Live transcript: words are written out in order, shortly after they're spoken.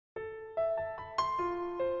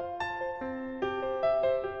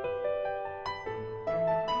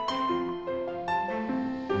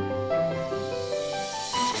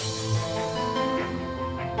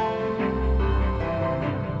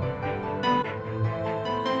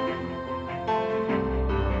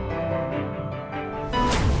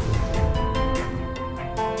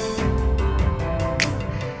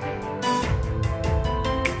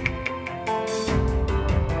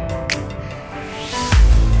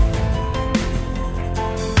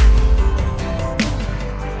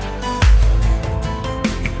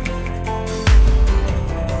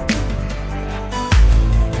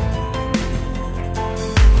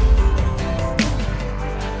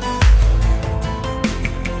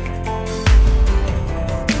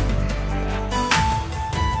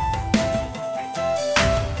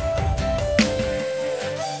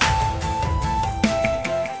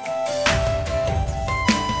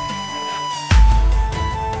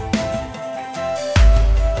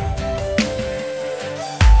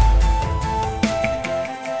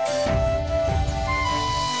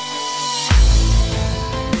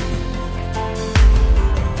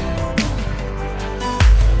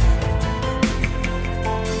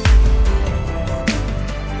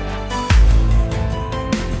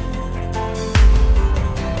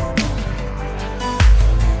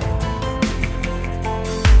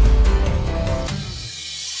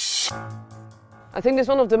I think it's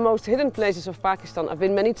one of the most hidden places of Pakistan. I've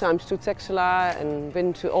been many times to Texela and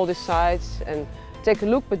been to all the sites and take a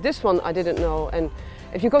look, but this one I didn't know. And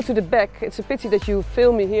if you go to the back, it's a pity that you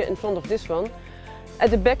film me here in front of this one.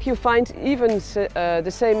 At the back you find even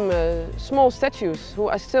the same small statues who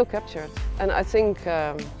are still captured. And I think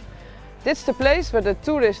that's the place where the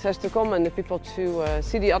tourist has to come and the people to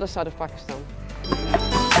see the other side of Pakistan.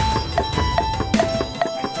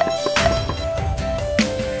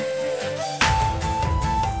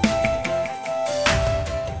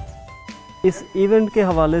 Us event کے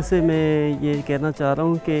حوالے سے میں یہ کہنا چاہ رہا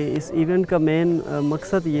ہوں کہ اس ایونٹ کا مین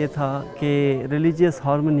مقصد یہ تھا کہ ریلیجیس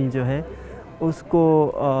ہارمنی جو ہے اس کو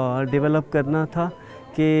ڈیولپ کرنا تھا،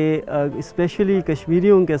 کہ اسپیشلی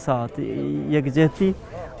کشمیریوں کے ساتھ یکجہتی،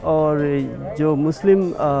 اور جو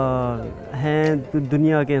مسلم ہیں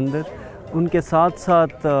دنیا کے اندر ان کے ساتھ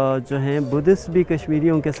ساتھ جو ہیں بدھسٹ بھی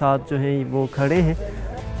کشمیریوں کے ساتھ جو ہیں وہ کھڑے ہیں،